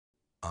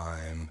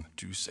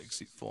Too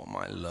sexy for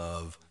my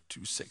love,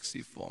 too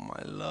sexy for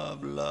my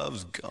love.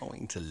 Love's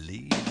going to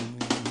leave me.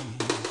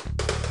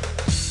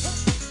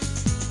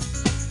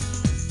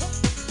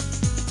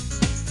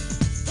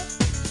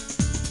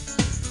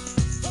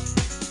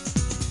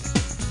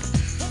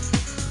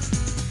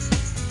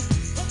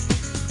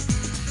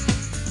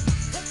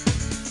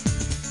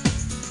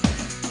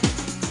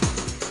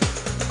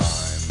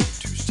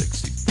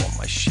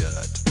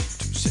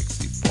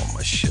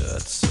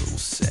 Shirt so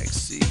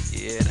sexy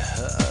it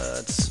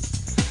hurts,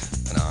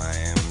 and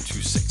I'm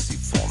too sexy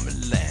for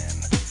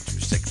Milan, too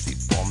sexy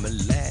for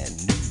Milan,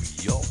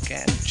 New York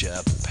and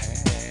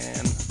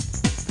Japan.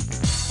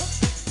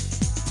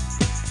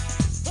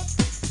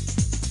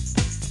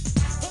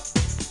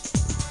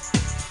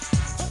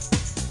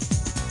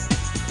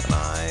 And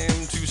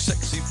I'm too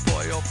sexy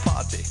for your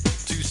party,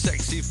 too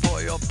sexy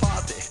for your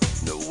party.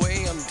 No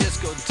way I'm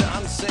disco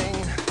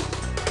dancing.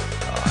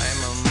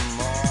 I'm a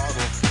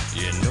model,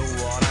 you know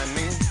what I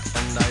mean,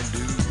 and I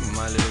do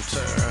my little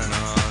turn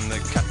on the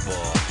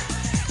catwalk.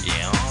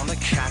 Yeah, on the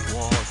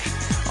catwalk,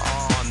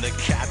 on the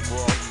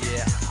catwalk.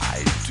 Yeah,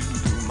 I do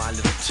my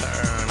little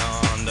turn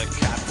on the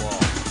catwalk.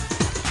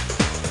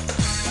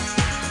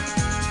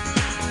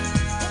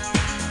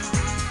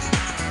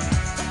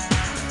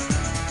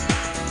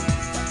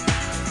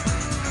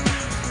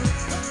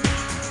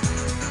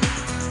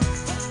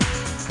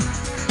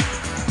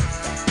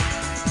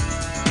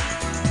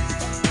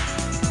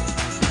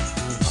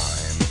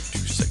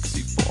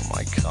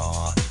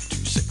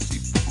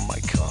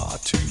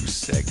 Too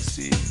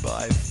sexy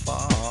by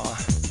far,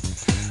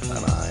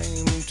 and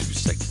I'm too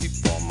sexy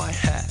for my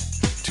hat,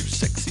 too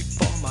sexy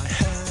for my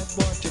hat.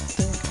 What do you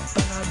think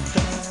about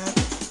that?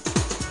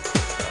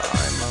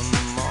 I'm a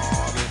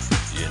model,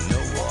 you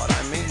know what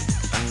I mean,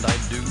 and I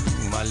do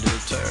my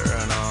little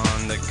turn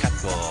on the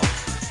catwalk.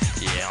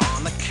 Yeah,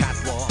 on the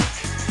catwalk,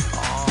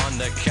 on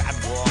the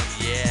catwalk.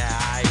 Yeah,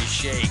 I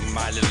shake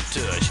my little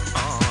tush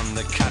on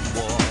the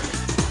catwalk.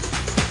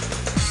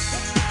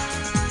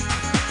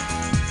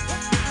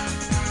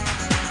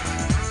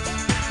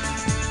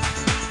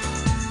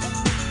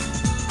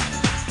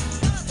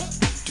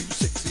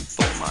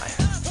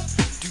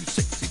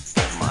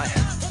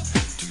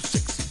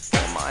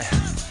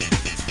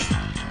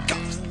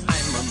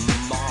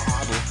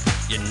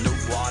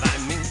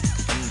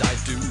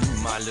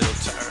 My little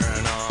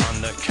turn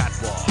on the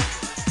catwalk.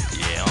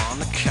 Yeah, on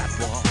the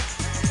catwalk.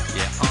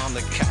 Yeah, on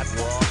the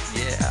catwalk.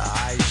 Yeah,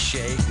 I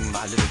shake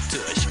my little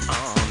tush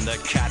on the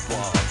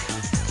catwalk.